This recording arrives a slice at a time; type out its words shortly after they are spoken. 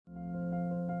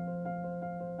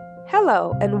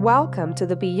Hello, and welcome to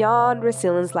the Beyond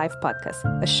Resilience Life podcast,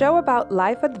 a show about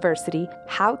life adversity,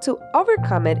 how to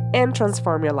overcome it, and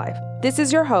transform your life. This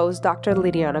is your host, Dr.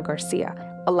 Lidiana Garcia,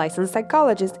 a licensed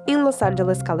psychologist in Los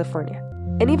Angeles, California.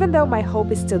 And even though my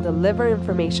hope is to deliver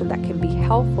information that can be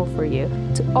helpful for you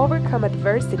to overcome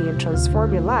adversity and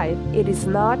transform your life, it is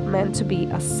not meant to be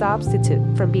a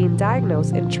substitute from being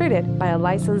diagnosed and treated by a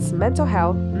licensed mental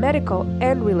health, medical,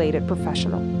 and related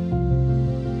professional.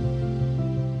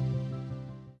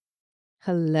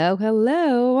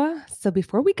 Hello. So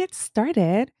before we get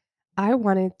started, I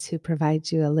wanted to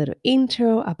provide you a little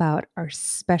intro about our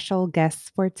special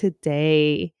guest for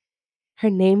today. Her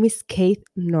name is Kate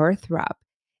Northrup,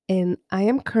 and I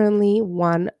am currently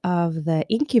one of the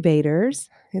incubators.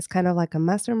 It's kind of like a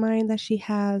mastermind that she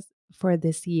has for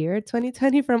this year,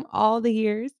 2020, from all the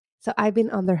years. So I've been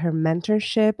under her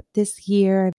mentorship this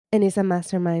year, and it's a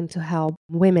mastermind to help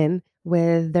women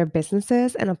with their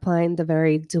businesses and applying the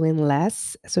very doing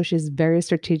less. So she's very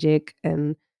strategic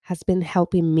and has been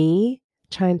helping me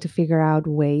trying to figure out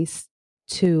ways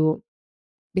to,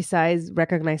 besides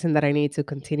recognizing that I need to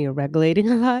continue regulating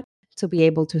a lot, to be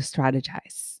able to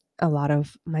strategize a lot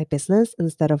of my business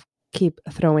instead of keep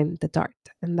throwing the dart.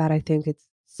 And that I think it's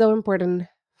so important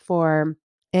for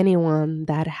anyone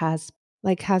that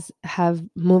have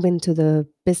moved into the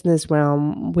business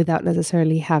realm without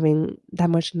necessarily having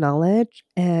that much knowledge.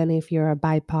 And if you're a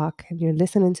BIPOC and you're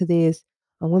listening to this,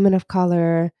 a woman of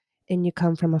color, and you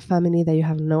come from a family that you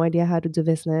have no idea how to do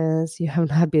business, you have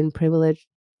not been privileged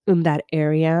in that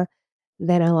area,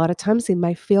 then a lot of times it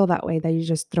might feel that way, that you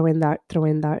just throw in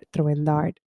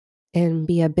dart. And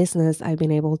be a business, I've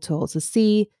been able to also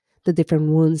see the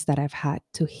different wounds that I've had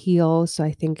to heal. So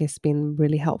I think it's been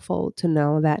really helpful to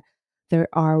know that there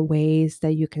are ways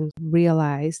that you can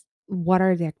realize what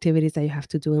are the activities that you have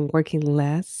to do in working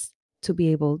less to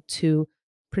be able to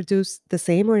produce the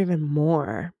same or even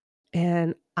more.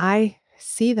 And I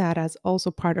see that as also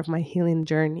part of my healing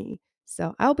journey.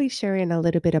 So I'll be sharing a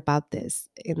little bit about this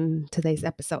in today's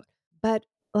episode. But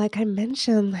like I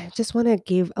mentioned, I just want to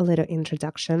give a little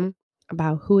introduction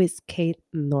about who is Kate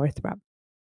Northrup.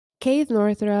 Kate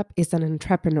Northrup is an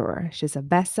entrepreneur. She's a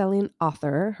best-selling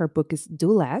author. Her book is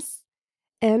Do Less,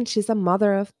 and she's a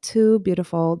mother of two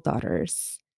beautiful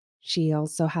daughters. She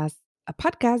also has a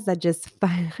podcast that just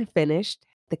finished,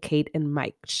 The Kate and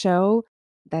Mike Show,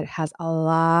 that has a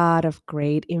lot of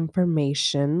great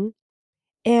information.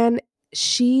 And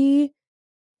she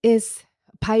is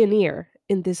a pioneer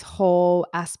in this whole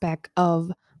aspect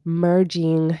of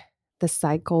merging the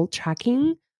cycle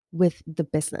tracking with the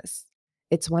business.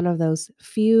 It's one of those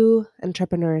few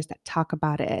entrepreneurs that talk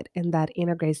about it and that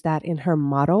integrates that in her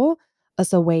model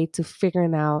as a way to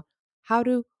figuring out how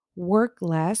to work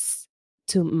less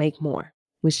to make more,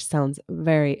 which sounds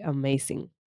very amazing.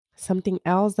 Something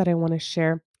else that I want to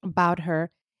share about her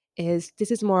is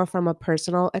this is more from a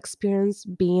personal experience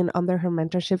being under her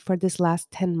mentorship for this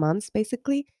last 10 months,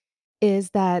 basically,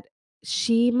 is that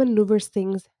she maneuvers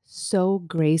things so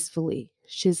gracefully.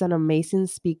 She's an amazing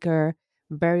speaker,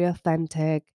 very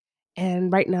authentic.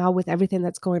 And right now, with everything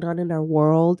that's going on in our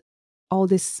world, all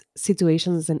these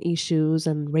situations and issues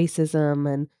and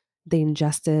racism and the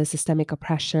injustice, systemic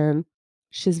oppression,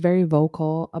 she's very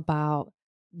vocal about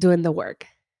doing the work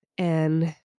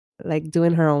and like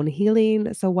doing her own healing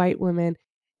as a white woman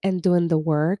and doing the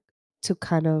work to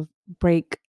kind of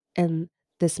break and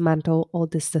dismantle all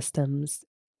the systems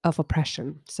of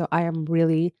oppression. So I am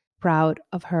really proud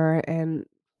of her and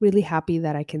really happy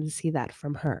that I can see that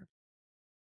from her.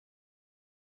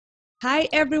 Hi,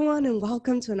 everyone, and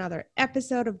welcome to another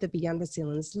episode of the Beyond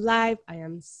Resilience Live. I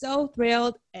am so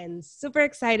thrilled and super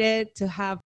excited to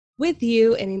have with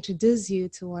you and introduce you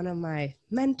to one of my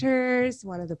mentors,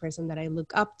 one of the person that I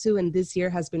look up to. And this year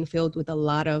has been filled with a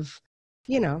lot of,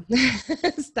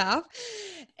 stuff.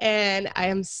 And I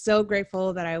am so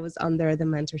grateful that I was under the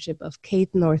mentorship of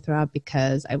Kate Northrup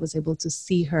because I was able to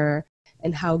see her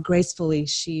and how gracefully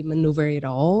she maneuvered it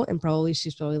all. And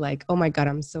she's probably like, oh my God,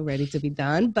 I'm so ready to be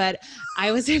done. But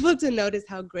I was able to notice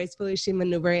how gracefully she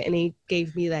maneuvered, and it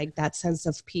gave me like that sense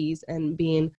of peace and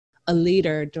being a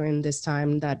leader during this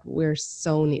time that we're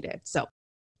so needed. So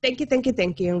thank you.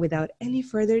 And without any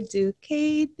further ado,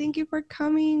 Kate, thank you for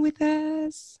coming with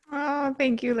us. Oh,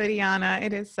 thank you, Lidiana.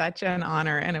 It is such an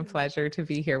honor and a pleasure to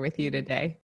be here with you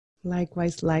today.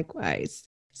 Likewise.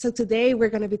 So today we're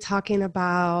going to be talking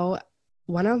about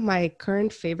one of my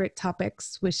current favorite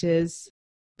topics, which is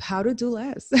how to do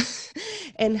less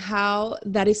and how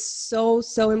that is so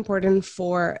important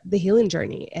for the healing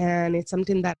journey. And it's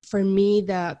something that for me,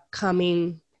 the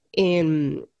coming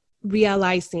in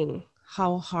realizing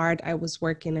how hard I was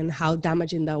working and how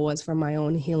damaging that was for my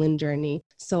own healing journey.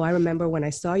 So I remember when I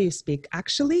saw you speak,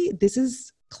 actually, this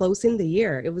is closing the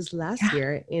year. It was last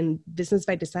year in Business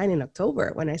by Design in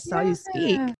October when I saw you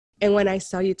speak. And when I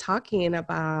saw you talking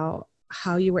about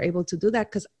how you were able to do that,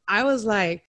 because I was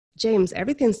like, James,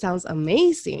 everything sounds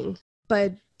amazing,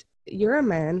 but you're a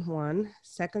man, one.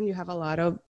 Second, you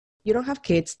don't have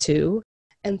kids, two.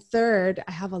 And third,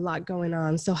 I have a lot going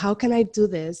on. So how can I do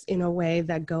this in a way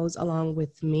that goes along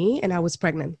with me? And I was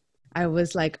pregnant. I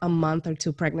was like a month or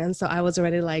two pregnant. So I was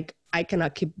already like, I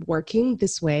cannot keep working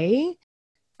this way.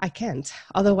 I can't.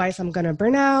 Otherwise, I'm going to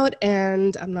burn out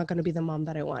and I'm not going to be the mom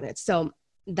that I wanted. So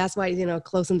that's why,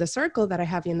 closing the circle that I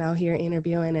have you now here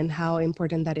interviewing and how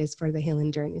important that is for the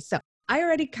healing journey. So I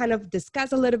already kind of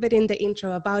discussed a little bit in the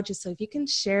intro about you. So if you can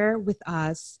share with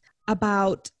us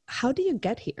about how do you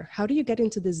get here? How do you get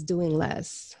into this doing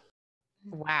less?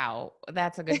 Wow,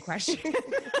 that's a good question.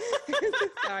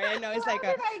 Sorry, I know it's like,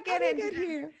 how did I get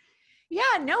here?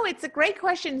 Yeah, no, it's a great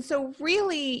question. So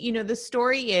really, the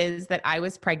story is that I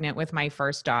was pregnant with my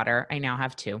first daughter. I now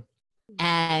have two.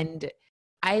 And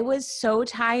I was so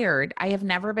tired. I have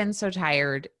never been so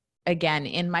tired again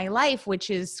in my life, which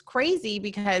is crazy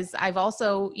because I've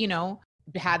also,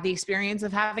 had the experience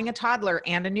of having a toddler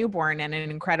and a newborn and an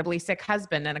incredibly sick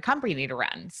husband and a company to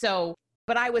run. So,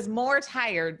 but I was more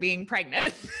tired being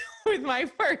pregnant with my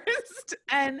first.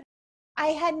 And I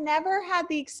had never had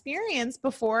the experience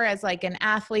before as like an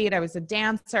athlete. I was a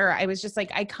dancer. I was just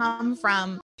like, I come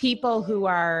from people who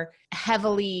are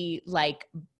heavily like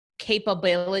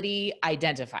capability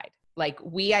identified. Like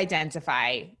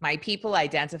my people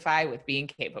identify with being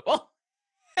capable.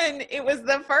 And it was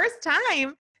the first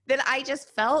time that I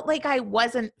just felt like I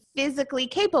wasn't physically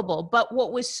capable. But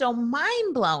what was so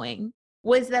mind-blowing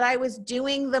was that I was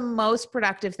doing the most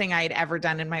productive thing I had ever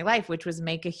done in my life, which was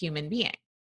make a human being.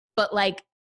 But like,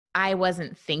 I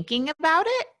wasn't thinking about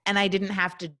it and I didn't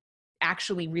have to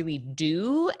actually really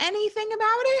do anything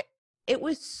about it. It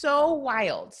was so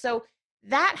wild. So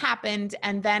that happened.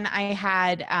 And then I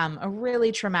had a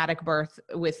really traumatic birth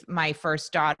with my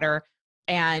first daughter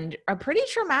and a pretty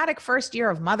traumatic first year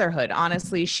of motherhood.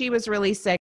 Honestly, she was really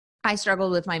sick. I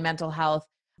struggled with my mental health,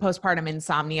 postpartum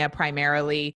insomnia,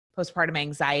 primarily postpartum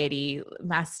anxiety,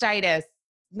 mastitis,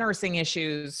 nursing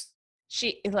issues.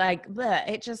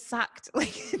 It just sucked.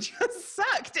 Like it just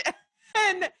sucked.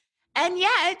 And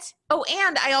yet,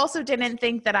 and I also didn't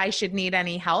think that I should need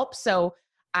any help. So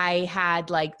I had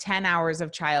like 10 hours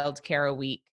of childcare a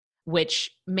week,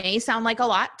 which may sound like a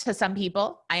lot to some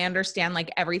people. I understand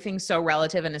like everything's so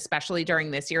relative. And especially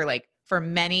during this year, like for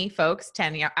many folks,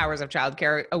 10 hours of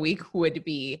childcare a week would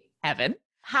be heaven.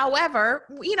 However,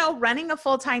 running a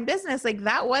full-time business, like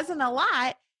that wasn't a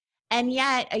lot. And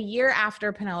yet a year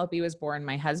after Penelope was born,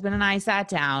 my husband and I sat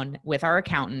down with our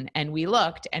accountant and we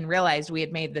looked and realized we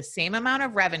had made the same amount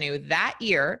of revenue that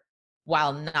year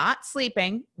while not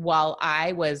sleeping, while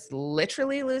I was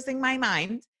literally losing my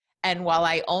mind, and while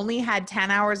I only had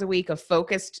 10 hours a week of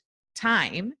focused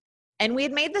time. And we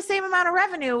had made the same amount of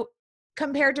revenue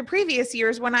compared to previous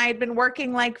years when I had been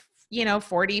working like,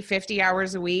 40, 50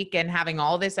 hours a week and having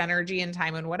all this energy and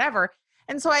time and whatever.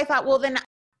 And so I thought, well, then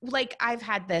like I've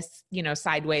had this,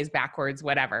 sideways, backwards,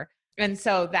 whatever. And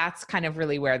so that's kind of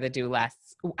really where the do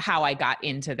less, how I got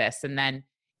into this. And then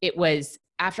it was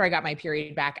after I got my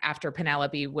period back after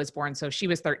Penelope was born. So she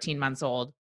was 13 months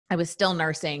old. I was still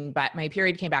nursing, but my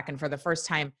period came back. And for the first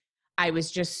time, I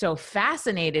was just so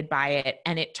fascinated by it.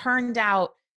 And it turned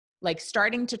out like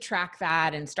starting to track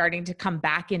that and starting to come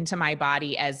back into my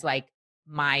body as like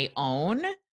my own,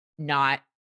 not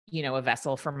a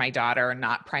vessel for my daughter,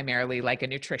 not primarily like a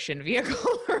nutrition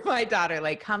vehicle for my daughter,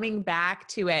 like coming back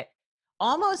to it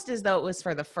almost as though it was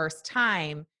for the first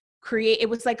time, it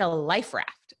was like a life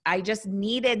raft. I just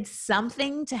needed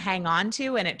something to hang on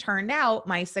to. And it turned out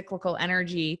my cyclical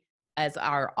energy, as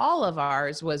are all of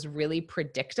ours, was really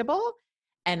predictable.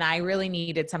 And I really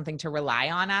needed something to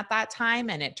rely on at that time.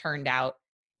 And it turned out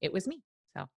it was me.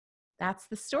 So that's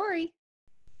the story.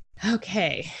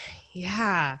 Okay.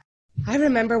 Yeah. I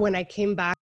remember when I came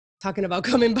back, talking about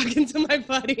coming back into my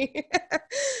body.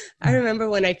 I remember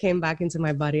when I came back into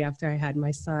my body after I had my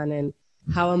son and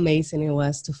how amazing it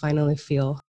was to finally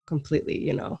feel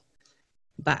completely,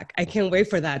 back. I can't wait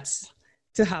for that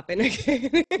to happen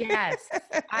again. Yes,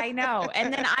 I know.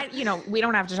 And then we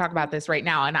don't have to talk about this right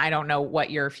now. And I don't know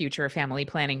what your future family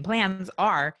planning plans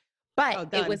are,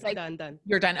 but it was like, done.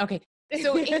 You're done. Okay.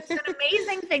 So it's an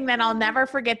amazing thing that I'll never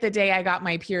forget the day I got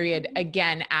my period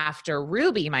again after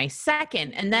Ruby, my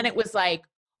second. And then it was like,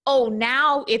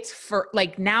 now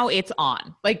it's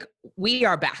on. Like we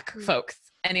are back, folks.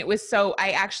 And it was so, I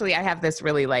have this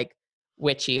really like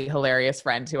witchy, hilarious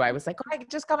friend who I was like, oh, I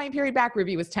just got my period back.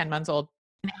 Ruby was 10 months old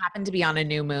and it happened to be on a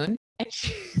new moon. And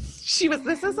she was,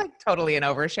 this is like totally an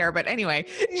overshare, but anyway,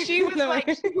 she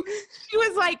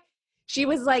was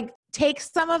like, take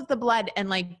some of the blood and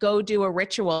like go do a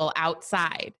ritual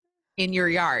outside in your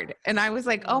yard. And I was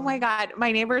like, oh my God,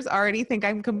 my neighbors already think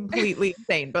I'm completely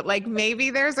insane, but like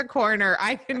maybe there's a corner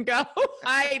I can go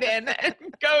hide in and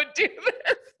go do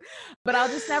this. But I'll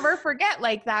just never forget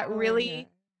like that really,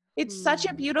 it's such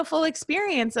a beautiful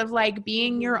experience of like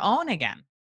being your own again.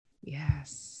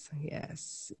 Yes,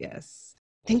 yes, yes.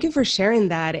 Thank you for sharing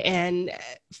that. And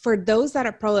for those that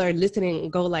are probably listening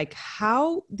and go like,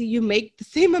 how do you make the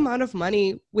same amount of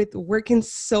money with working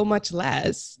so much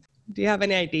less? Do you have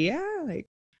any idea? Like,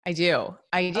 I do.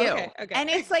 Okay. And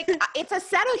it's like, it's a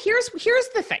set of, here's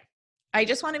the thing. I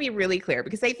just want to be really clear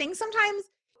because I think sometimes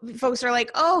folks are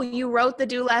like, oh, you wrote the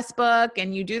Do Less book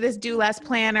and you do this Do Less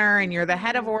planner and you're the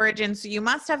head of Origin. So you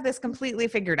must have this completely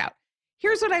figured out.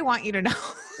 Here's what I want you to know.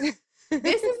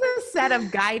 This is a set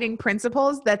of guiding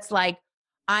principles that's like,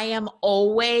 I am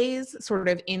always sort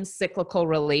of in cyclical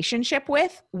relationship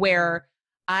with, where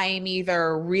I'm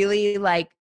either really like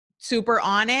super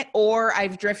on it or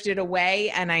I've drifted away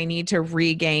and I need to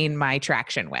regain my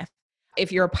traction with.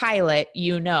 If you're a pilot,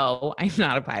 you know, I'm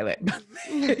not a pilot,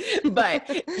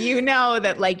 but you know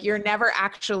that like you're never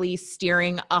actually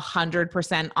steering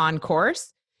 100% on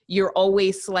course. You're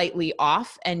always slightly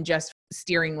off and just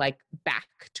steering like back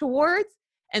towards.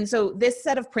 And so this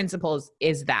set of principles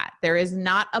is that there is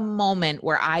not a moment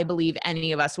where I believe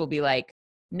any of us will be like,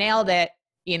 nailed it,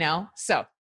 you know? So,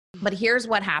 but here's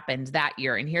what happened that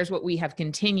year. And here's what we have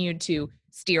continued to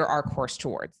steer our course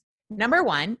towards. Number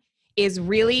one is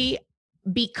really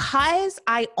because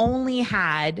I only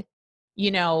had,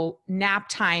 you know, nap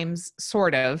times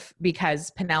sort of because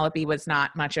Penelope was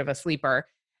not much of a sleeper.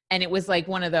 And it was like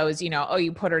one of those, you know, oh,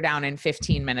 you put her down and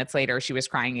 15 minutes later, she was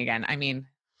crying again. I mean,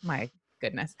 my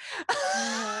goodness.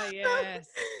 Yes.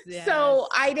 So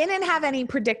I didn't have any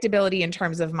predictability in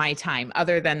terms of my time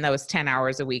other than those 10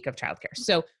 hours a week of childcare.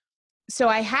 So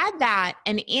I had that.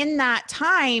 And in that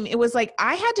time, it was like,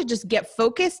 I had to just get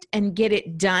focused and get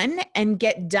it done and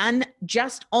get done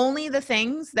just only the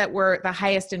things that were the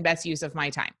highest and best use of my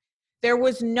time. There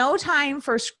was no time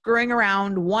for screwing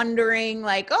around, wondering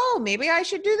like, oh, maybe I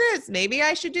should do this. Maybe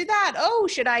I should do that. Oh,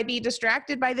 should I be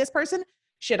distracted by this person?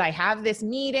 Should I have this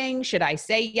meeting? Should I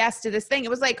say yes to this thing? It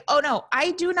was like, oh no,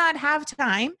 I do not have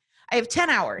time. I have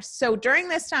 10 hours. So during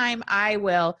this time, I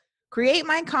will create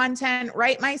my content,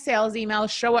 write my sales email,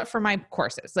 show up for my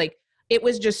courses. Like it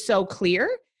was just so clear.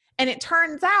 And it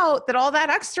turns out that all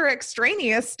that extra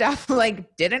extraneous stuff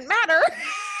like didn't matter.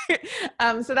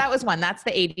 So that was one. That's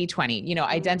the 80-20, you know,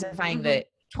 identifying the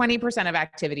 20% of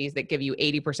activities that give you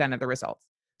 80% of the results.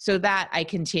 So that I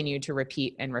continue to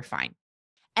repeat and refine.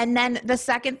 And then the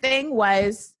second thing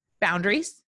was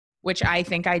boundaries, which I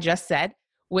think I just said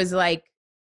was like,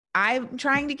 I'm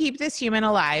trying to keep this human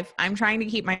alive. I'm trying to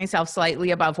keep myself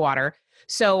slightly above water.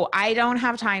 So I don't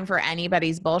have time for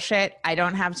anybody's bullshit. I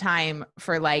don't have time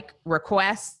for like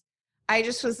requests. I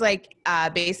just was like,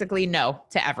 basically no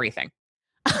to everything.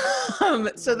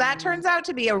 So that turns out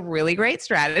to be a really great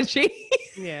strategy.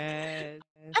 Yes.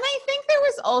 And I think there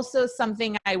was also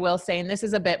something I will say, and this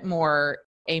is a bit more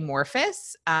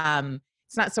amorphous.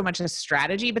 It's not so much a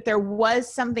strategy, but there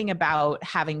was something about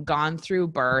having gone through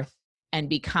birth and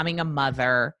becoming a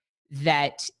mother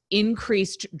that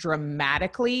increased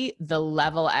dramatically the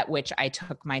level at which I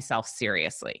took myself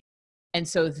seriously. And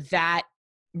so that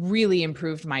really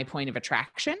improved my point of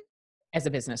attraction as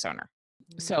a business owner.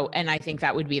 So, and I think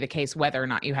that would be the case whether or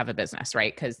not you have a business,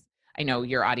 right? Because I know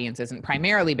your audience isn't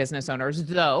primarily business owners,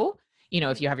 though, you know,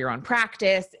 if you have your own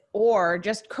practice or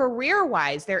just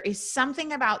career-wise, there is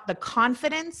something about the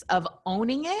confidence of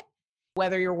owning it,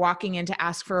 whether you're walking in to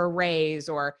ask for a raise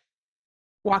or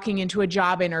walking into a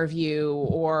job interview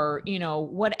or, you know,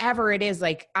 whatever it is.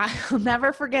 Like, I'll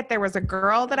never forget, there was a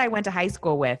girl that I went to high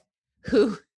school with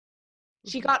who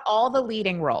she got all the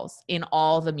leading roles in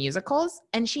all the musicals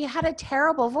and she had a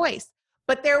terrible voice.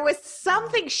 But there was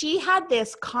something, she had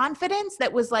this confidence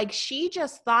that was like, she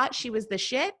just thought she was the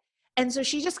shit. And so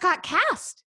she just got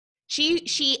cast.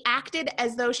 She acted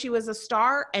as though she was a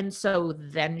star. And so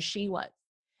then she was.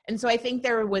 And so I think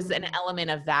there was an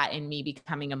element of that in me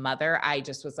becoming a mother. I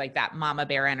just was like that mama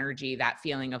bear energy, that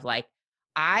feeling of like,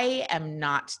 I am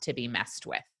not to be messed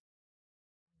with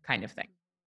kind of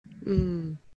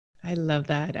thing. I love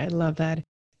that. I love that.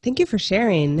 Thank you for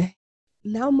sharing.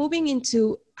 Now moving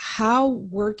into how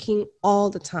working all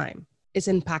the time is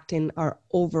impacting our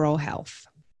overall health.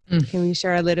 Can we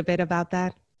share a little bit about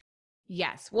that?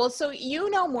 Yes. Well, so you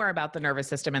know more about the nervous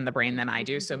system and the brain than I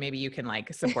do, so maybe you can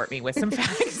like support me with some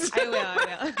facts. I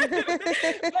will.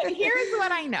 But here's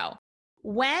what I know.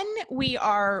 When we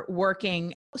are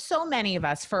working, so many of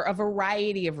us, for a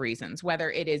variety of reasons,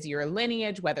 whether it is your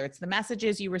lineage, whether it's the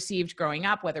messages you received growing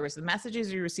up, whether it's the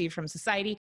messages you received from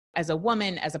society, as a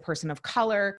woman, as a person of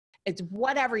color, it's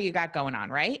whatever you got going on,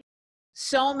 right?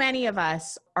 So many of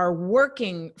us are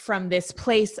working from this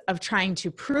place of trying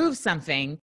to prove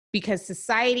something because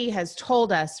society has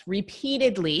told us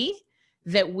repeatedly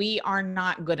that we are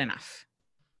not good enough.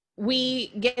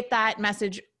 We get that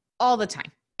message all the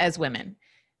time as women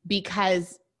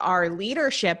because our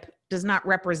leadership does not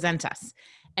represent us.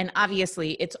 And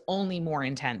obviously, it's only more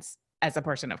intense as a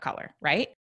person of color, right?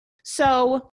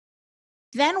 So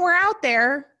then we're out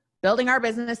there building our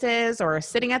businesses or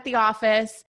sitting at the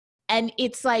office, and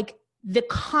it's like the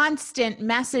constant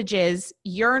messages,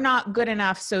 you're not good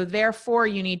enough, so therefore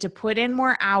you need to put in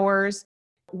more hours,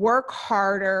 work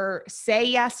harder, say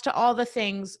yes to all the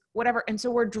things, whatever. And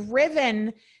so we're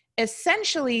driven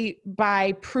essentially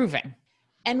by proving.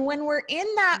 And when we're in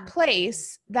that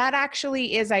place, that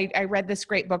actually is, I read this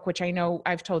great book, which I know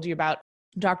I've told you about,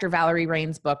 Dr. Valerie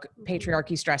Rain's book,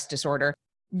 Patriarchy, Stress Disorder,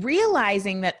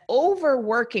 realizing that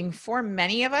overworking for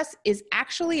many of us is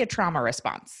actually a trauma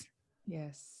response.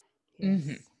 Yes.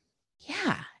 Mm-hmm.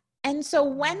 Yeah. And so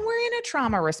when we're in a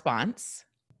trauma response,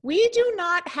 we do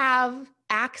not have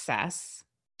access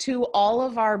to all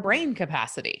of our brain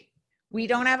capacity. We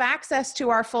don't have access to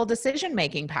our full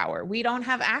decision-making power. We don't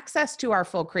have access to our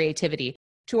full creativity,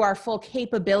 to our full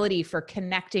capability for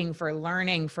connecting, for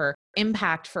learning, for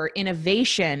impact, for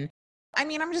innovation. I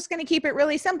mean, I'm just going to keep it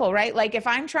really simple, right? Like if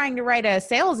I'm trying to write a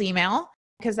sales email,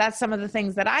 because that's some of the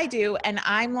things that I do, and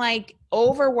I'm like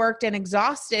overworked and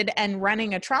exhausted and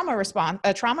running a trauma response,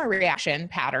 a trauma reaction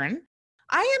pattern,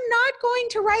 I am not going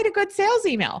to write a good sales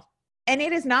email, and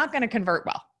it is not going to convert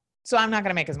well. So I'm not going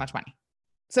to make as much money.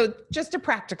 So just a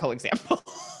practical example.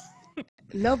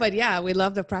 No, but yeah, we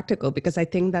love the practical because I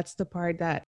think that's the part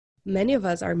that many of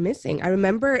us are missing. I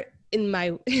remember in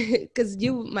my, because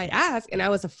you might ask, and I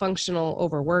was a functional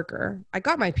overworker. I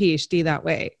got my PhD that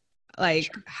way. Like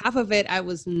sure. Half of it, I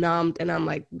was numbed and I'm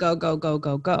like, go, go, go,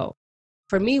 go, go.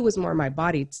 For me, it was more my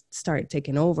body started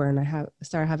taking over, and I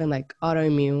started having like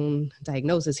autoimmune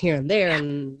diagnosis here and there,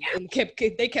 and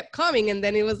they kept coming. And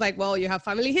then it was like, well, you have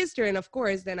family history. And of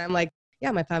course, then I'm like,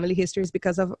 yeah, my family history is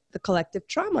because of the collective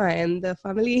trauma and the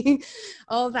family,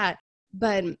 all that.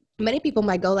 But many people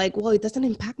might go like, well, it doesn't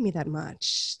impact me that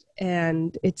much.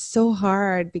 And it's so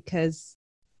hard because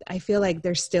I feel like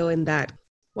they're still in that.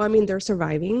 Well, I mean, they're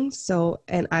surviving. So,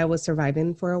 and I was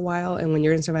surviving for a while. And when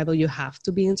you're in survival, you have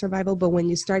to be in survival. But when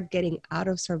you start getting out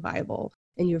of survival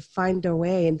and you find a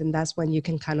way, and then that's when you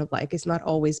can kind of like, it's not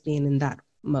always being in that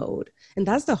mode. And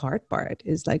that's the hard part,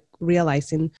 is like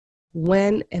realizing,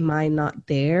 when am I not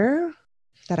there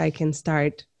that I can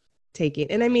start taking?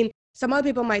 And I mean, some other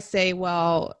people might say,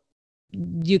 well,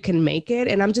 you can make it.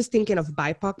 And I'm just thinking of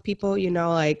BIPOC people, you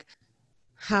know, like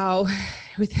how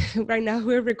right now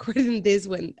we're recording this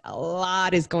when a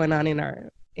lot is going on in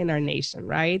our nation,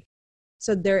 right?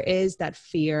 So there is that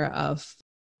fear of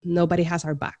nobody has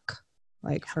our back.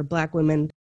 Like for Black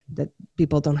women, that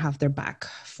people don't have their back.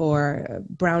 For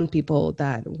brown people,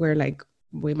 that we're like,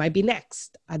 we might be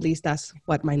next. At least that's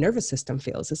what my nervous system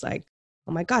feels. It's like,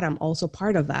 oh my God, I'm also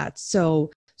part of that. So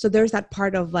there's that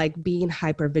part of like being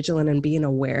hyper vigilant and being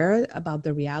aware about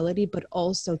the reality, but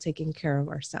also taking care of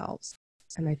ourselves.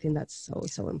 And I think that's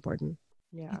so important.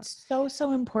 Yeah. It's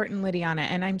so important, Lidiana.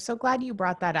 And I'm so glad you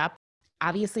brought that up.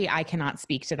 Obviously, I cannot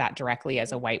speak to that directly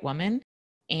as a white woman.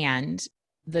 And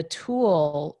the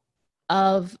tool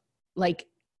of like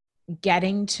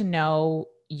getting to know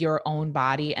your own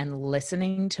body and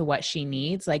listening to what she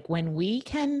needs, like when we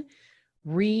can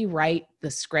rewrite the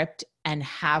script and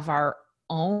have our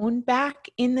own back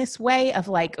in this way of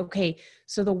like, okay,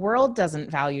 so the world doesn't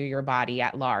value your body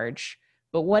at large,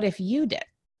 but what if you did?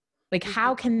 Like,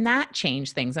 how can that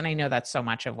change things? And I know that's so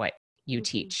much of what you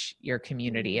teach your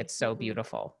community. It's so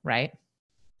beautiful, right?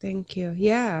 Thank you.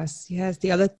 Yes.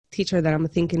 The other teacher that I'm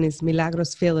thinking is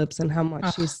Milagros Phillips, and how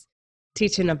much she's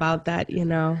teaching about that, you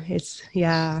know, it's,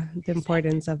 the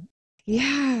importance of,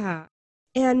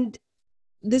 And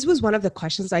this was one of the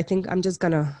questions I think I'm just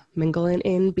going to mingle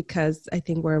in because I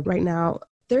think we're right now,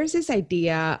 there's this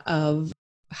idea of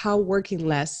how working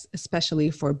less, especially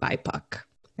for BIPOC,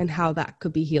 and how that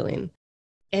could be healing.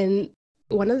 And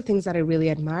one of the things that I really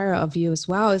admire of you as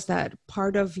well is that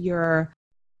part of your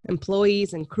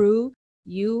employees and crew,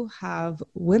 you have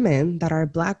women that are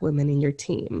Black women in your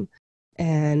team.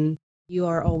 And You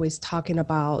are always talking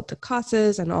about the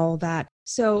causes and all that.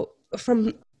 So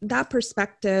from that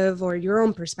perspective or your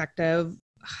own perspective,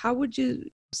 how would you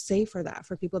say for that,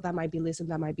 for people that might be listening,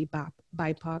 that might be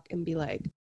BIPOC and be like,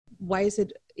 why is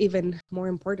it even more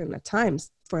important at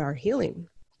times for our healing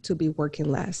to be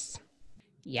working less?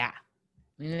 Yeah.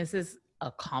 I mean, this is a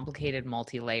complicated,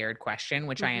 multi-layered question,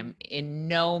 which I am in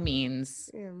no means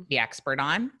the expert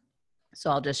on. So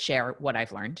I'll just share what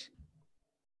I've learned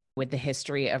with the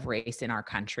history of race in our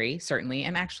country, certainly,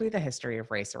 and actually the history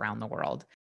of race around the world.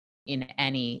 In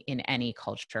any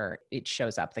culture, it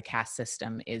shows up. The caste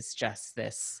system is just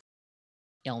this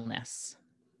illness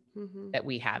that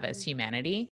we have as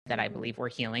humanity that I believe we're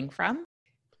healing from.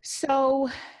 So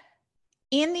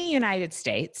in the United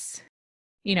States,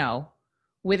 you know,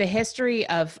 with a history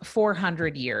of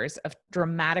 400 years of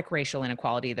dramatic racial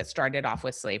inequality that started off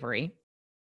with slavery,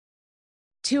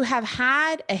 to have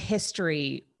had a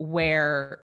history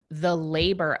where the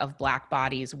labor of Black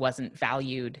bodies wasn't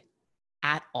valued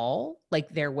at all, like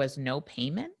there was no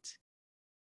payment,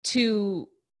 to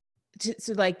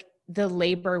like the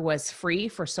labor was free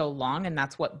for so long, and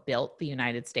that's what built the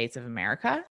United States of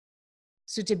America.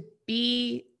 So to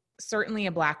be certainly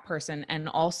a Black person, and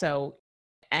also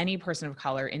any person of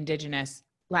color, Indigenous,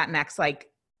 Latinx, like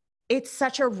it's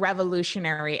such a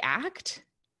revolutionary act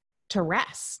to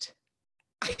rest.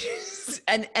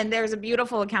 And there's a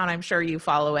beautiful account, I'm sure you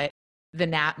follow it, the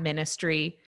Nap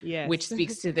Ministry, yes, which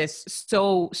speaks to this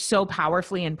so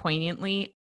powerfully and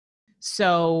poignantly.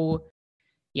 So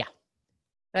yeah,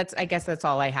 I guess that's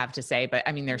all I have to say. But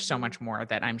I mean, there's so much more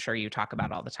that I'm sure you talk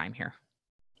about all the time here.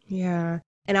 Yeah.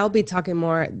 And I'll be talking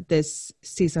more this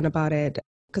season about it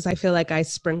because I feel like I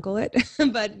sprinkle it,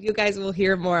 but you guys will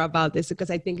hear more about this because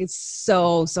I think it's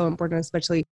so important,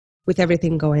 especially with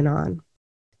everything going on.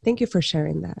 Thank you for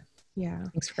sharing that. Yeah.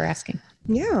 Thanks for asking.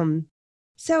 Yeah.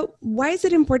 So why is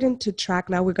it important to track?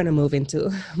 Now we're going to move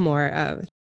into more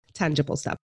tangible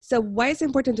stuff. So why is it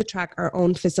important to track our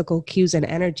own physical cues and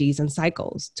energies and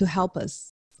cycles to help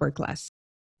us work less?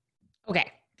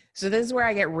 Okay. So this is where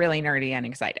I get really nerdy and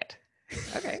excited.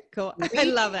 Okay, cool. I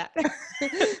love that.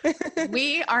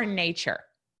 We are nature.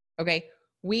 Okay.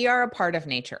 We are a part of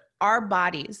nature. Our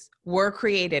bodies were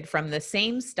created from the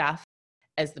same stuff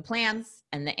as the plants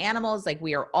and the animals. Like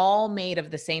we are all made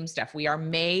of the same stuff. We are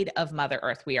made of Mother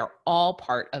Earth. We are all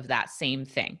part of that same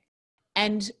thing.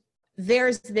 And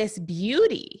there's this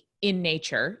beauty in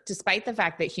nature, despite the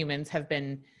fact that humans have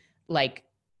been like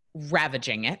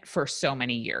ravaging it for so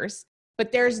many years.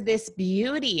 But there's this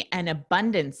beauty and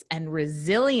abundance and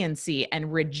resiliency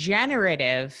and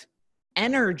regenerative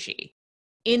energy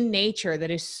in nature that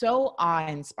is so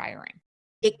awe-inspiring.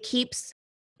 It keeps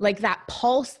like that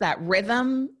pulse, that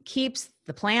rhythm keeps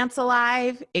the plants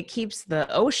alive. It keeps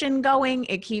the ocean going.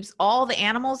 It keeps all the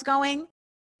animals going.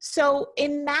 So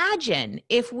imagine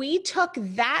if we took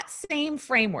that same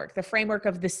framework, the framework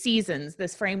of the seasons,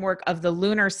 this framework of the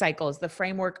lunar cycles, the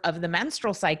framework of the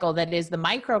menstrual cycle that is the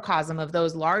microcosm of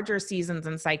those larger seasons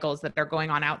and cycles that are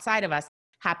going on outside of us,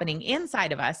 happening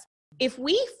inside of us. If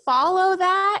we follow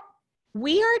that,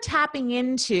 we are tapping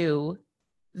into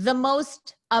the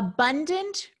most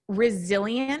abundant,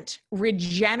 resilient,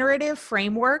 regenerative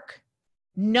framework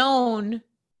known.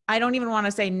 I don't even want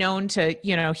to say known to,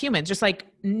 humans, just like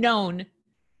known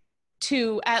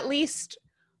to at least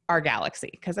our galaxy.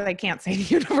 Because I can't say the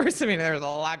universe. I mean, there's a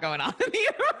lot going on in the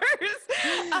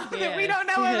universe that we don't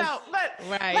know about. But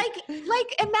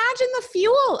like imagine the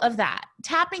fuel of that,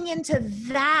 tapping into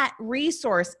that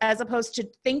resource as opposed to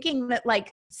thinking that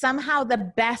like somehow the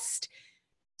best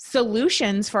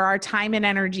solutions for our time and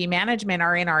energy management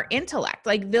are in our intellect.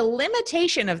 Like the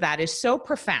limitation of that is so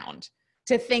profound.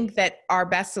 To think that our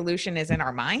best solution is in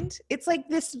our mind, it's like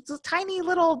this tiny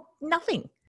little nothing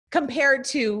compared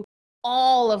to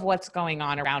all of what's going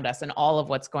on around us and all of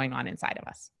what's going on inside of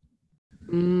us.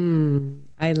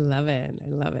 I love it. I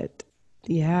love it.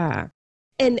 Yeah.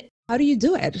 And how do you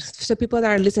do it? So people that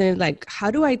are listening, like,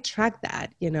 how do I track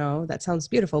that? That sounds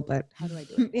beautiful, but how do I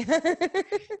do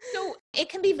it? So it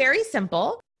can be very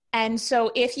simple. And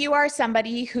so if you are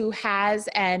somebody who has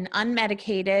an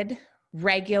unmedicated,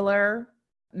 regular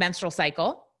menstrual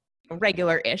cycle,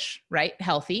 regular-ish, right?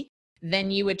 Healthy, then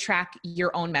you would track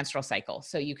your own menstrual cycle.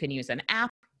 So you can use an app,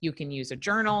 you can use a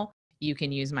journal, you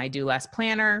can use My Do Less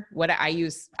Planner. What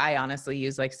I honestly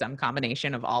use like some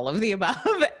combination of all of the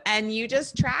above. And you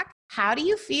just track, how do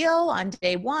you feel on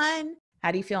day 1?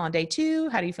 How do you feel on day 2?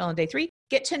 How do you feel on day 3?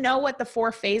 Get to know what the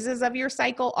 4 phases of your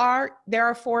cycle are. There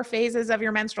are 4 phases of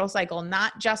your menstrual cycle,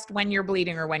 not just when you're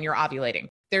bleeding or when you're ovulating.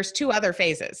 There's 2 other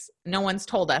phases. No one's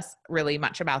told us really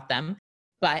much about them,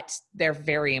 but they're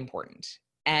very important.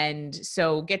 And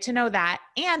so get to know that.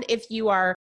 And if you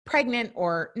are pregnant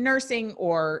or nursing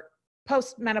or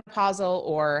postmenopausal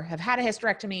or have had a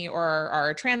hysterectomy or are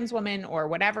a trans woman or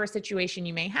whatever situation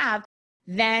you may have,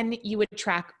 then you would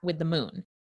track with the moon.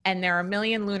 And there are a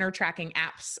million lunar tracking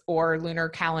apps or lunar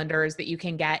calendars that you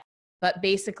can get. But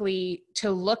basically, to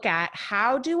look at,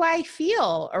 how do I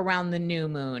feel around the new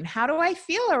moon? How do I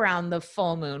feel around the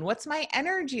full moon? What's my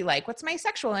energy like? What's my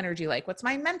sexual energy like? What's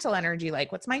my mental energy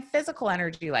like? What's my physical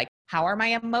energy like? How are my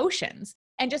emotions?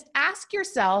 And just ask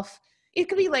yourself, it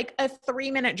could be like a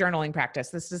 3-minute journaling practice.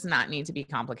 This does not need to be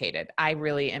complicated. I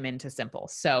really am into simple.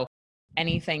 So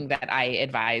anything that I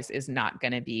advise is not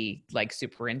going to be like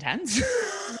super intense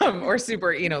or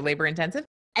super, labor intensive.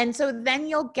 And so then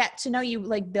you'll get to know, you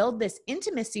like build this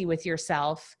intimacy with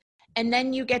yourself. And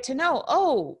then you get to know,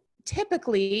 oh,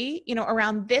 typically,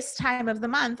 around this time of the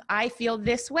month, I feel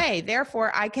this way.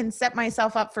 Therefore, I can set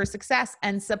myself up for success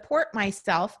and support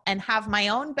myself and have my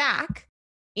own back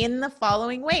in the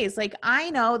following ways. Like, I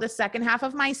know the second half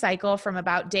of my cycle from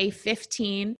about day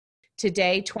 15 to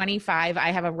day 25, I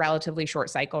have a relatively short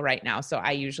cycle right now. So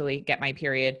I usually get my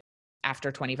period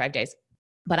after 25 days.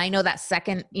 But I know that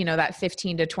second, that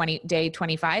 15 to 20 day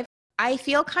 25, I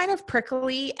feel kind of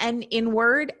prickly and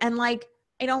inward, and like,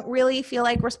 I don't really feel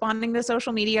like responding to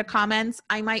social media comments.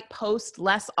 I might post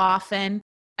less often.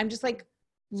 I'm just like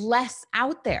less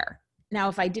out there. Now,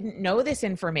 if I didn't know this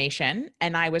information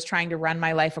and I was trying to run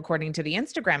my life according to the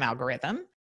Instagram algorithm,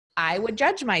 I would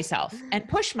judge myself and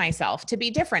push myself to be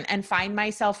different and find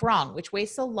myself wrong, which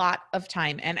wastes a lot of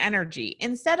time and energy,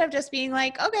 instead of just being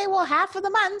like, okay, well, half of the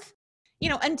month,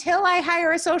 until I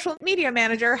hire a social media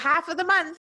manager, half of the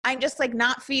month, I'm just like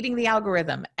not feeding the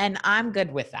algorithm. And I'm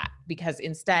good with that because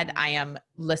instead I am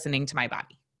listening to my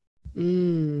body.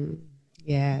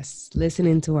 Yes,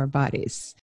 listening to our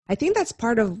bodies. I think that's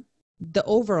part of the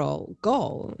overall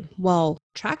goal. Well,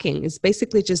 tracking is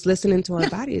basically just listening to our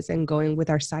bodies and going with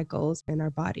our cycles and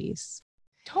our bodies.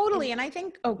 Totally. And I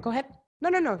think, go ahead.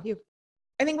 No, you.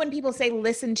 I think when people say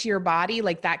listen to your body,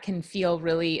 like that can feel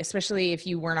really, especially if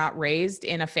you were not raised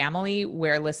in a family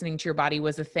where listening to your body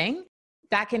was a thing,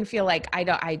 that can feel like, I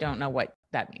don't know what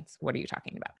that means. What are you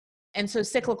talking about? And so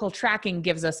cyclical tracking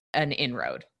gives us an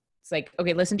inroad. It's like,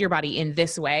 okay, listen to your body in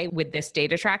this way with this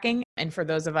data tracking. And for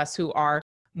those of us who are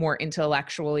more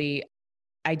intellectually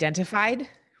identified,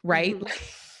 right?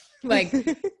 Mm-hmm. Like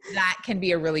that can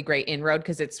be a really great inroad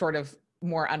because it's sort of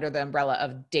more under the umbrella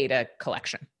of data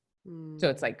collection. So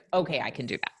it's like, okay, I can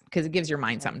do that because it gives your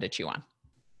mind something to chew on.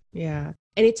 Yeah.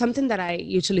 And it's something that I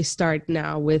usually start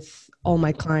now with all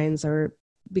my clients, or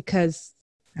because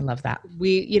I love that.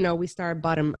 We start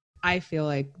bottom. I feel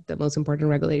like the most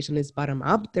important regulation is bottom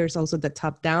up. There's also the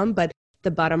top down, but the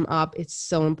bottom up is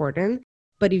so important.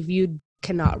 But if you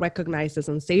cannot recognize the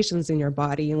sensations in your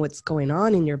body and what's going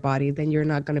on in your body, then you're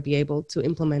not going to be able to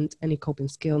implement any coping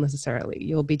skill necessarily.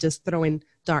 You'll be just throwing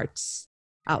darts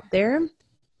out there,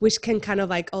 which can kind of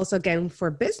like also, again, for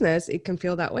business, it can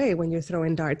feel that way when you're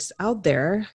throwing darts out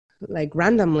there, like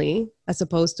randomly, as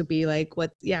opposed to be like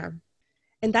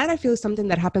And that I feel is something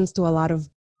that happens to a lot of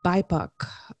BIPOC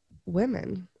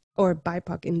women or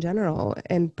BIPOC in general.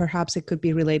 And perhaps it could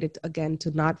be related again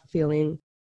to not feeling,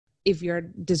 if you're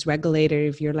dysregulated,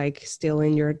 if you're like still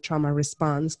in your trauma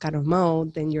response kind of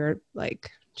mode, then you're like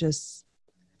just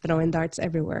throwing darts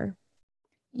everywhere.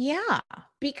 Yeah,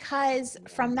 because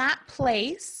from that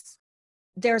place,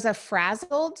 there's a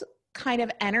frazzled kind of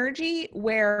energy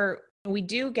where we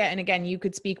do get, and again, you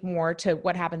could speak more to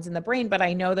what happens in the brain, but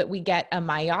I know that we get a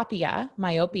myopia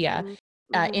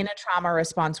in a trauma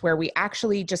response where we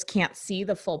actually just can't see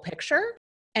the full picture.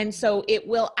 And so it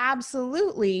will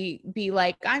absolutely be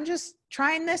like, I'm just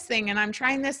trying this thing and I'm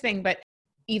trying this thing, but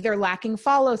either lacking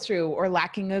follow through or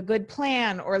lacking a good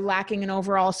plan or lacking an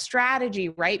overall strategy,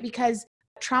 right? Because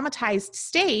traumatized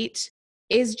state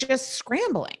is just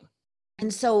scrambling.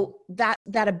 And so that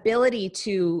ability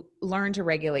to learn to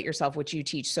regulate yourself, which you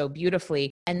teach so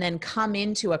beautifully, and then come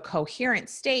into a coherent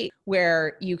state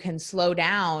where you can slow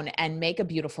down and make a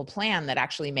beautiful plan that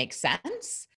actually makes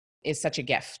sense, is such a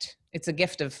gift. It's a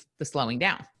gift of the slowing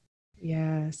down.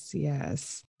 Yes.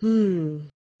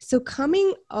 So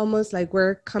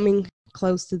we're coming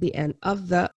close to the end of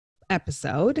the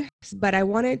episode, but I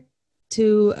wanted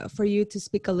for you to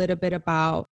speak a little bit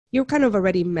about, you kind of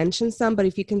already mentioned some, but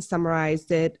if you can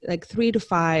summarize it, like 3 to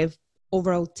 5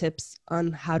 overall tips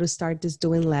on how to start this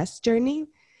doing less journey,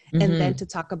 and then to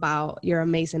talk about your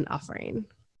amazing offering.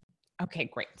 Okay,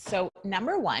 great. So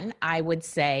number 1, I would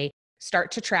say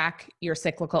start to track your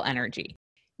cyclical energy.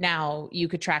 Now, you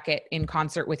could track it in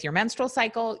concert with your menstrual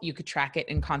cycle. You could track it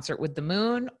in concert with the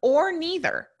moon, or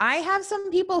neither. I have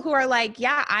some people who are like,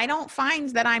 yeah, I don't find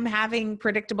that I'm having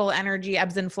predictable energy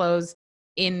ebbs and flows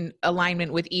in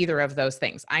alignment with either of those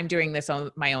things. I'm doing this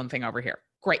on my own thing over here.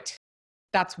 Great.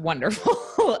 That's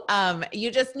wonderful.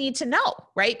 You just need to know,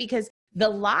 right? Because the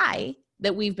lie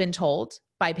that we've been told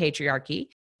by patriarchy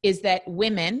is that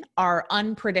women are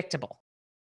unpredictable.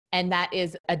 And that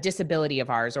is a disability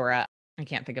of ours, or I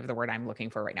can't think of the word I'm looking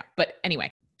for right now. But anyway,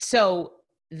 so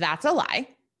that's a lie.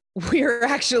 We're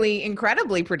actually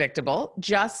incredibly predictable,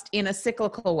 just in a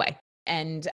cyclical way.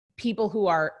 And people who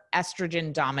are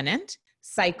estrogen dominant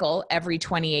cycle every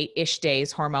 28-ish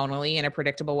days hormonally in a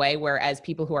predictable way, whereas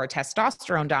people who are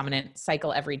testosterone dominant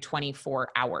cycle every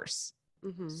 24 hours.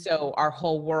 Mm-hmm. So our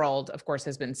whole world, of course,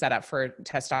 has been set up for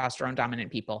testosterone dominant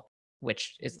people,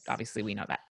 which is obviously, we know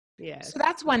that. Yes. So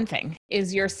that's one thing,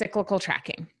 is your cyclical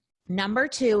tracking. Number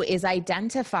two is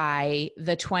identify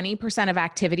the 20% of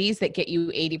activities that get you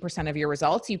 80% of your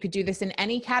results. You could do this in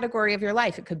any category of your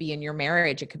life. It could be in your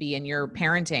marriage. It could be in your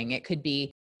parenting. It could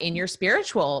be in your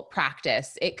spiritual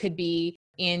practice. It could be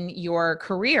in your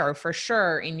career, for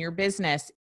sure, in your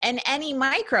business, and any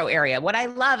micro area. What I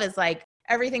love is like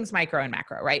everything's micro and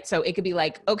macro, right? So it could be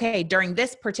like, okay, during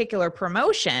this particular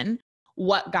promotion,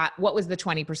 what was the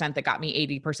 20% that got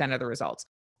me 80% of the results?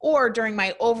 Or during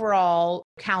my overall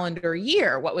calendar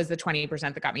year, what was the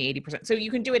 20% that got me 80%? So you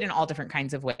can do it in all different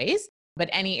kinds of ways, but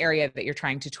any area that you're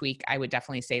trying to tweak, I would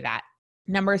definitely say that.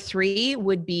 Number three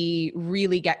would be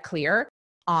really get clear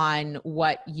on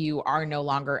what you are no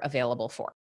longer available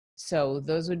for. So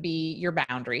those would be your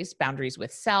boundaries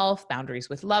with self, boundaries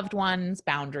with loved ones,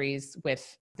 boundaries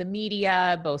with the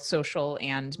media, both social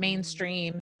and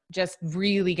mainstream. Just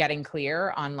really getting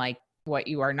clear on like what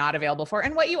you are not available for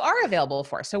and what you are available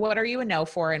for. So what are you a no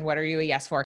for and what are you a yes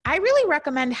for? I really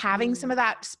recommend having some of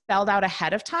that spelled out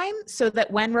ahead of time so that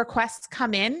when requests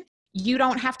come in, you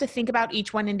don't have to think about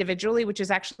each one individually, which is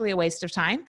actually a waste of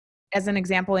time. As an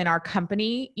example, in our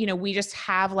company, we just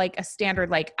have like a standard,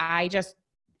 like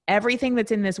everything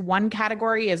that's in this one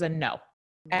category is a no.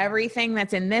 Everything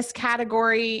that's in this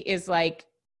category is like,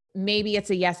 maybe it's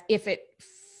a yes if it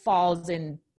falls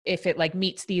in, if it like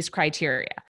meets these criteria,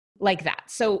 like that.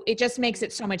 So it just makes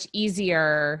it so much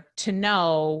easier to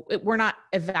know we're not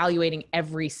evaluating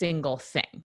every single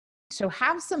thing. So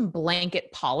have some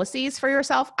blanket policies for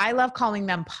yourself. I love calling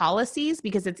them policies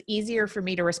because it's easier for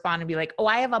me to respond and be like, oh,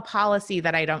 I have a policy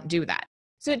that I don't do that.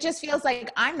 So it just feels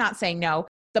like I'm not saying no.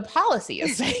 The policy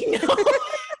is saying no.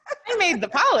 I made the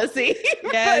policy.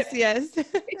 Yes, yes.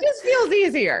 It just feels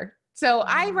easier. So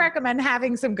I recommend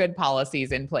having some good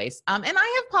policies in place. And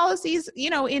I have policies,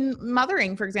 in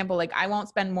mothering, for example, like I won't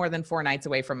spend more than 4 nights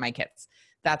away from my kids.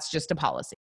 That's just a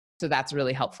policy. So that's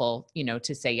really helpful,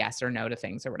 to say yes or no to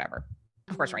things or whatever.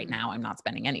 Of course, right now I'm not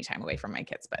spending any time away from my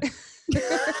kids, but.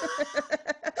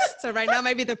 So right now,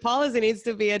 maybe the policy needs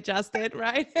to be adjusted,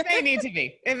 right? They need to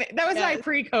be. That was my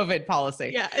pre-COVID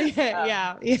policy.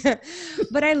 Yeah.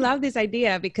 But I love this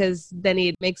idea because then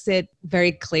it makes it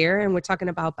very clear. And we're talking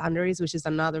about boundaries, which is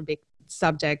another big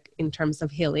subject in terms of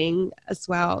healing as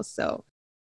well. So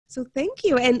thank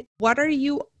you. And what are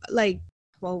you like?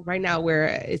 Well, right now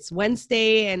it's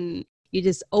Wednesday and you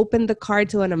just opened the card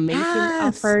to an amazing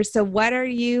offer. So what are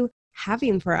you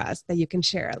having for us that you can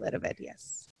share a little bit?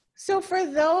 Yes. So for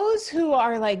those who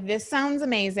are like, this sounds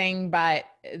amazing, but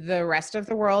the rest of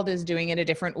the world is doing it a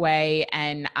different way.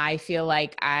 And I feel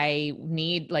like I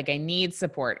need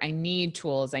support. I need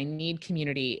tools. I need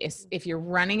community. If you're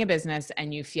running a business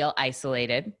and you feel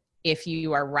isolated, if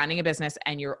you are running a business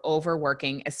and you're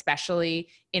overworking, especially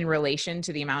in relation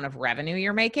to the amount of revenue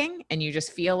you're making, and you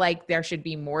just feel like there should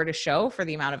be more to show for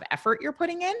the amount of effort you're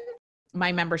putting in,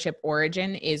 my membership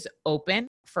Origin is open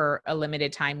for a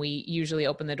limited time. We usually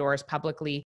open the doors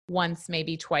publicly once,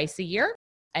 maybe twice a year.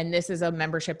 And this is a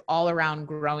membership all around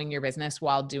growing your business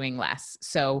while doing less.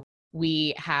 So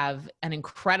we have an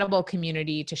incredible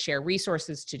community to share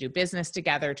resources, to do business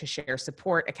together, to share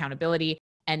support, accountability,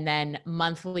 and then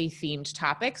monthly themed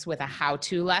topics with a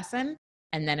how-to lesson,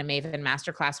 and then a Maven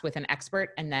masterclass with an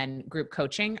expert, and then group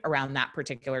coaching around that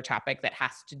particular topic that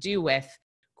has to do with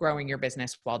growing your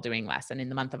business while doing less. And in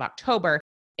the month of October,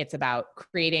 it's about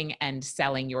creating and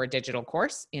selling your digital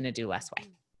course in a do less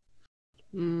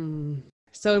way.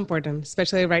 So important,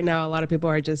 especially right now. A lot of people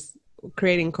are just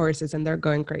creating courses and they're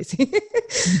going crazy.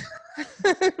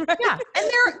 Right? Yeah.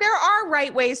 And there are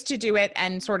right ways to do it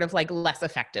and sort of like less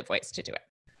effective ways to do it.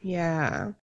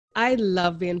 Yeah. I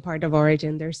love being part of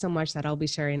Origin. There's so much that I'll be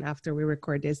sharing after we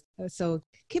record this. So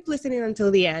keep listening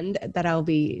until the end that I'll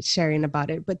be sharing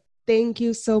about it. But Thank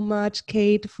you so much,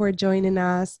 Kate, for joining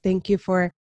us. Thank you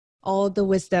for all the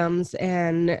wisdoms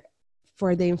and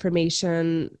for the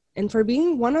information and for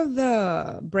being one of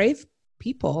the brave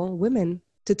people, women,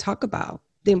 to talk about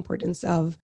the importance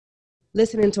of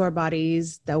listening to our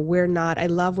bodies, that we're not. I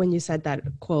love when you said that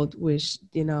quote, which,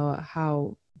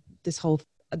 how this whole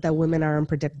that women are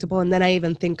unpredictable. And then I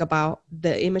even think about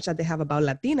the image that they have about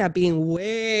Latina being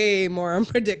way more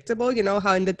unpredictable,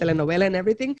 how in the telenovela and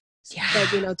everything.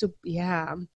 But, Yeah.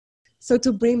 yeah. So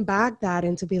to bring back that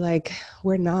and to be like,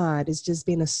 we're not, it's just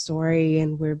been a story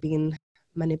and we're being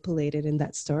manipulated in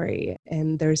that story.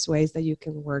 And there's ways that you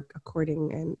can work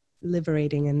according and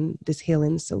liberating and this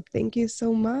healing. So thank you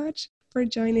so much for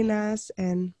joining us.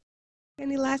 And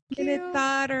any last Thank minute you.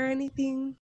 thought or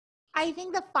anything? I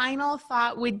think the final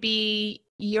thought would be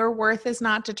your worth is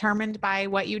not determined by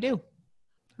what you do.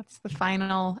 That's the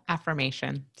final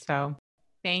affirmation. So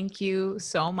thank you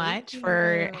so Thank much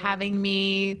for you. having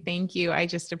me. Thank you. I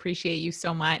just appreciate you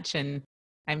so much. And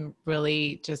I'm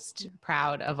really just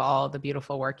proud of all the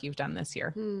beautiful work you've done this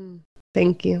year.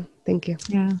 Thank you. Thank you.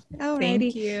 Yeah. Alrighty.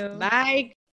 Thank you.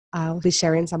 Bye. I'll be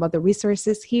sharing some of the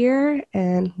resources here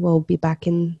and we'll be back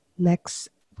in next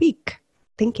week.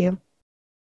 Thank you.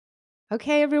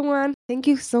 Okay, everyone. Thank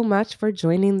you so much for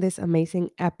joining this amazing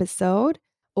episode.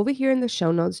 Over here in the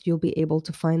show notes, you'll be able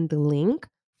to find the link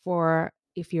for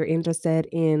if you're interested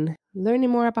in learning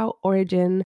more about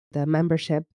Origin, the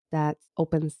membership that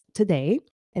opens today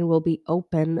and will be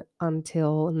open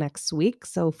until next week.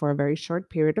 So, for a very short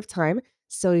period of time.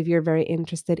 So, if you're very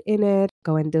interested in it,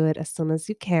 go and do it as soon as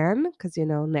you can because,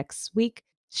 next week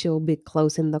she'll be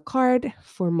closing the card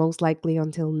for most likely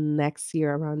until next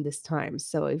year around this time.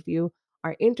 So, if you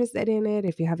are interested in it,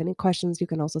 if you have any questions, you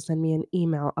can also send me an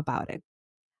email about it.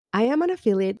 I am an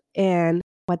affiliate, and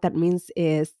what that means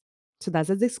is so that's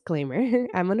a disclaimer.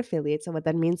 I'm an affiliate. So, what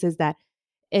that means is that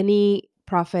any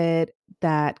profit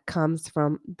that comes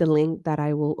from the link that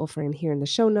I will offer in here in the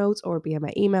show notes or via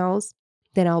my emails,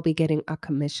 then I'll be getting a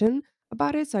commission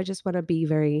about it. So, I just want to be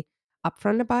very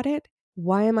upfront about it.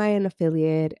 Why am I an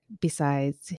affiliate?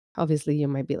 Besides, obviously, you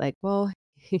might be like, well,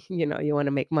 you want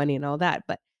to make money and all that.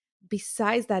 But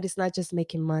besides that, it's not just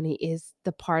making money, is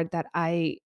the part that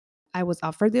I was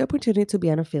offered the opportunity to be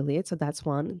an affiliate. So that's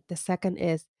one. The second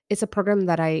is it's a program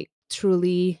that I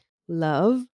truly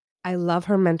love. I love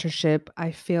her mentorship.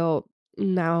 I feel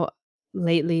now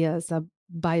lately as a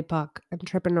BIPOC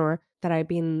entrepreneur that I've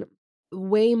been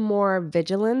way more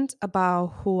vigilant about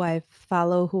who I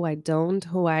follow, who I don't,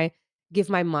 who I give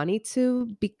my money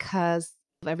to because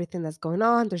of everything that's going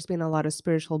on. There's been a lot of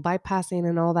spiritual bypassing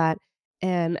and all that.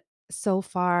 And so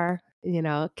far,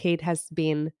 Kate has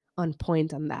been on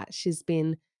point on that. She's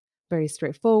been very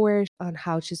straightforward on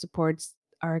how she supports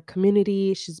our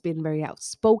community. She's been very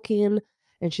outspoken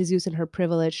and she's using her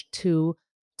privilege to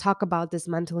talk about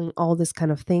dismantling all this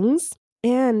kind of things.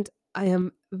 And I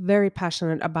am very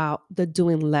passionate about the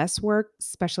doing less work,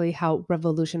 especially how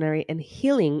revolutionary and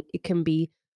healing it can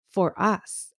be for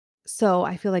us. So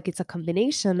I feel like it's a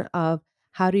combination of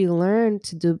how do you learn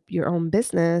to do your own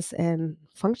business and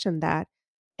function that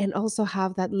and also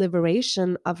have that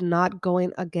liberation of not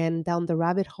going again down the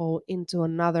rabbit hole into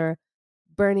another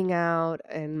burning out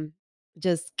and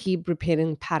just keep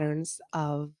repeating patterns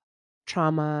of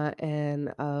trauma and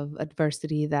of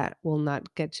adversity that will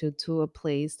not get you to a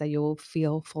place that you will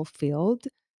feel fulfilled,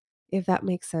 if that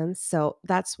makes sense. So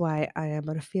that's why I am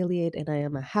an affiliate and I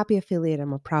am a happy affiliate.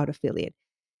 I'm a proud affiliate.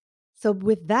 So,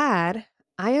 with that,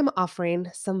 I am offering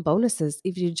some bonuses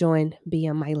if you join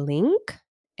via my link,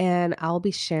 and I'll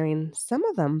be sharing some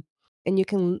of them. And you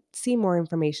can see more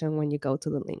information when you go to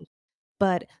the link.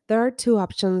 But there are two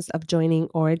options of joining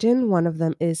Origin. One of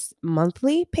them is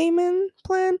monthly payment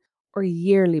plan or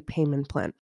yearly payment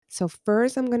plan. So,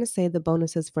 first, I'm going to say the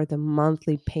bonuses for the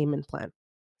monthly payment plan.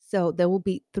 So, there will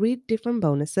be three different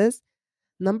bonuses.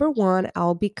 Number one,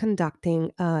 I'll be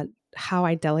conducting how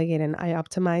I delegate and I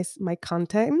optimize my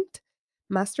content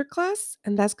masterclass.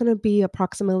 And that's going to be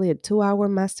approximately a 2-hour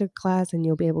masterclass. And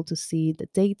you'll be able to see the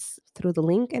dates through the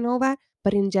link and all that.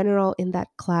 But in general, in that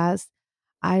class,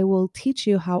 I will teach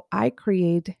you how I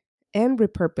create and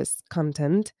repurpose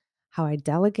content, how I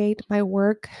delegate my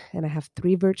work. And I have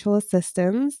 3 virtual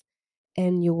assistants.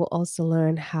 And you will also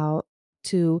learn how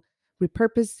to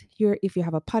repurpose your, if you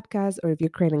have a podcast or if you're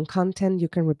creating content, you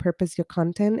can repurpose your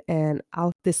content. And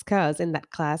I'll discuss in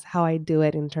that class how I do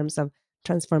it in terms of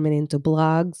transforming into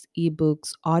blogs,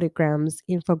 ebooks, audiograms,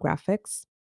 infographics.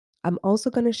 I'm also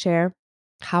going to share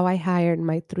how I hired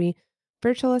my 3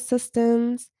 virtual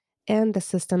assistants and the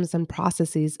systems and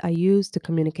processes I use to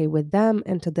communicate with them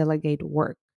and to delegate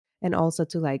work. and also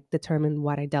to like determine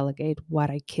what I delegate, what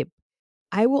I keep.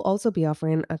 I will also be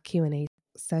offering a Q&A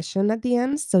session at the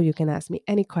end so you can ask me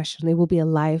any question. It will be a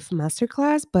live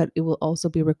masterclass, but it will also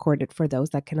be recorded for those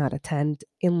that cannot attend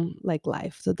in like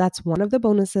live. So that's one of the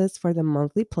bonuses for the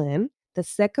monthly plan. The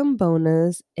second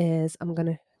bonus is I'm going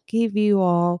to give you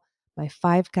all my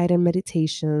 5 guided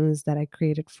meditations that I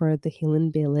created for the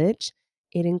Healing Village.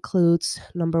 It includes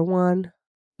number 1,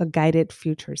 a guided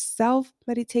future self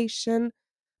meditation.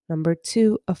 Number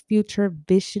 2, a future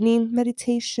visioning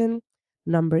meditation.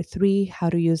 Number 3, how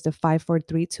to use the 5 4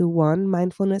 3 2 1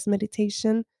 mindfulness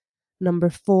meditation. Number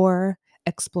 4,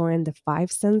 exploring the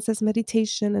 5 senses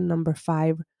meditation. And number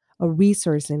 5, a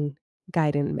resourcing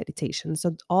guided meditation.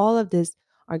 So all of this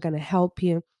are going to help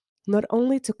you not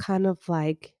only to kind of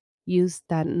like use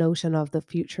that notion of the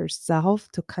future self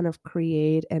to kind of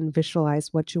create and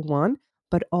visualize what you want,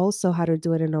 but also how to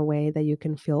do it in a way that you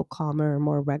can feel calmer and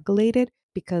more regulated.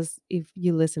 Because if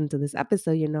you listen to this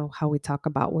episode, you know how we talk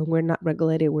about when we're not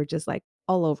regulated, we're just like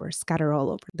all over, scatter all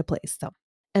over the place. So,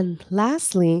 and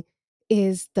lastly,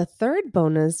 is the third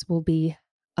bonus will be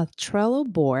a Trello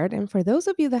board. And for those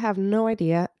of you that have no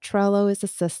idea, Trello is a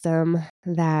system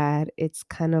that it's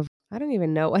kind of, I don't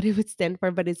even know what it would stand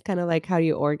for, but it's kind of like how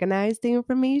you organize the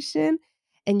information.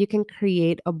 And you can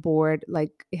create a board,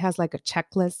 like it has like a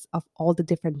checklist of all the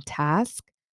different tasks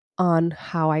on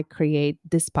how I create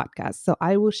this podcast. So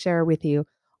I will share with you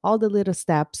all the little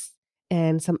steps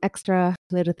and some extra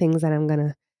little things that I'm going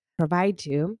to provide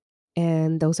you,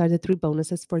 and those are the 3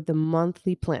 bonuses for the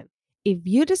monthly plan. If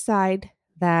you decide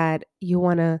that you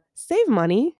want to save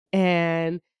money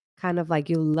and kind of like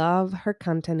you love her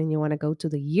content and you want to go to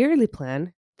the yearly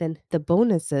plan, then the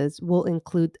bonuses will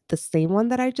include the same one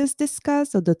that I just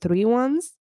discussed. So the 3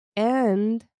 ones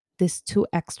and this 2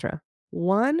 extra.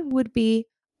 One would be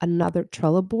another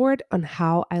Trello board on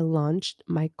how I launched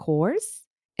my course,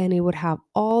 and it would have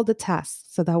all the tasks.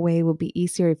 So that way it will be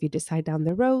easier if you decide down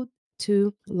the road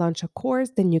to launch a course,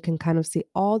 then you can kind of see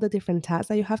all the different tasks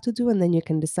that you have to do. And then you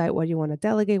can decide what you want to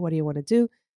delegate, what do you want to do.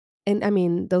 And I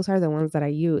mean, those are the ones that I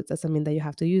use. Doesn't mean that you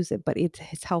have to use it, but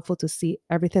it's helpful to see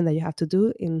everything that you have to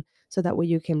do in so that way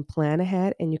you can plan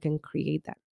ahead and you can create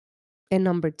that. And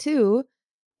number 2,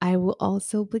 I will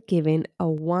also be giving a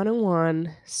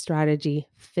one-on-one strategy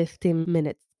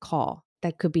 15-minute call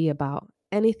that could be about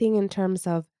anything in terms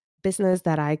of business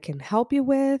that I can help you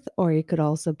with, or it could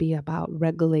also be about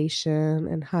regulation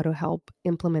and how to help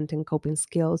implementing coping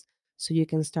skills. So you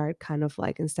can start kind of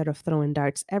like instead of throwing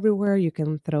darts everywhere, you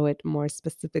can throw it more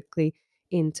specifically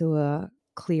into a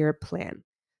clear plan.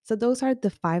 So those are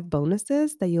the 5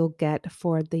 bonuses that you'll get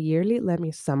for the yearly. Let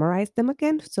me summarize them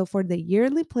again. So for the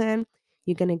yearly plan,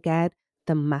 you're going to get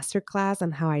the masterclass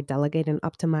on how I delegate and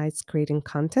optimize creating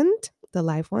content, the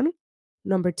live one.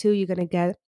 Number 2, you're going to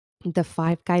get the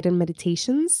 5 guided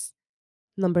meditations.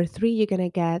 Number 3, you're going to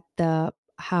get the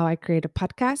how I create a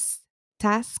podcast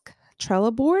task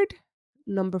Trello board.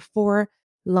 Number 4,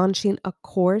 launching a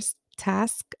course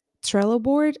task Trello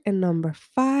board. And number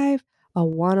 5, a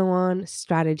one-on-one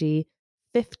strategy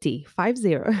 50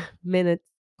 minute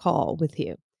call with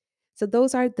you. So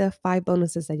those are the 5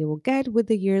 bonuses that you will get with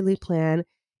the yearly plan.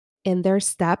 And there's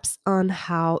steps on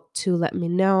how to let me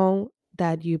know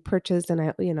that you purchased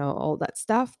and all that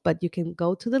stuff. But you can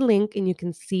go to the link and you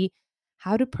can see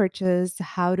how to purchase,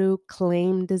 how to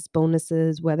claim these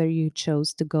bonuses, whether you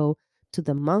chose to go to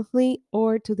the monthly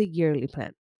or to the yearly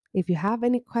plan. If you have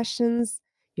any questions,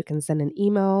 you can send an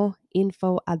email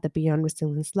info at the Beyond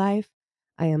Resilience Life.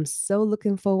 I am so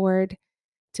looking forward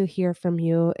to hear from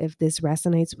you if this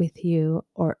resonates with you,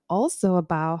 or also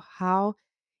about how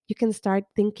you can start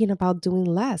thinking about doing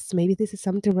less. Maybe this is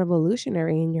something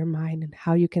revolutionary in your mind and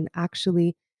how you can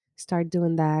actually start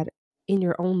doing that in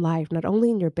your own life, not only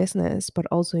in your business, but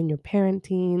also in your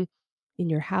parenting, in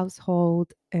your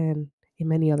household, and in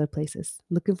many other places.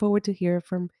 Looking forward to hear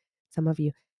from some of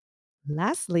you.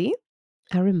 Lastly,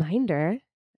 a reminder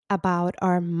about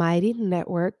our Mighty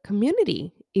Network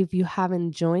community. If you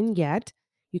haven't joined yet,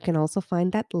 you can also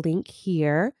find that link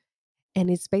here. And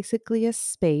it's basically a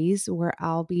space where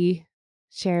I'll be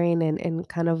sharing and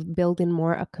kind of building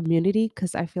more a community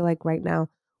because I feel like right now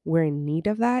we're in need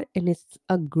of that. And it's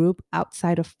a group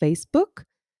outside of Facebook.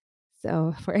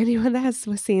 So for anyone that has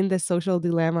seen the social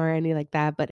dilemma or any like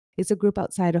that, but it's a group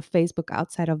outside of Facebook,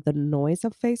 outside of the noise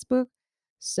of Facebook.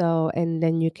 So, and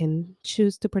then you can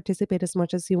choose to participate as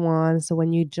much as you want. So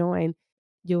when you join,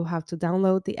 you'll have to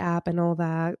download the app and all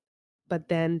that. But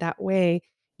then that way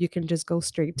you can just go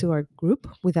straight to our group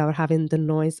without having the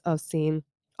noise of seeing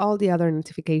all the other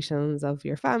notifications of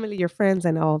your family, your friends,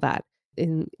 and all that.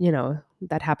 And,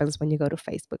 that happens when you go to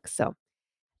Facebook. So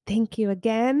Thank you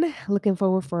again. Looking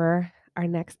forward for our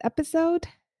next episode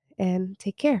and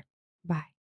take care. Bye.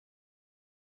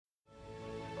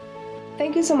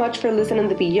 Thank you so much for listening to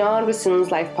the Beyond Resilience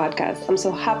Life podcast. I'm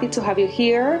so happy to have you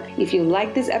here. If you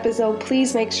like this episode,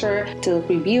 please make sure to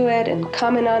review it and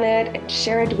comment on it and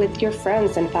share it with your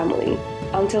friends and family.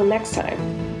 Until next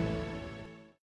time.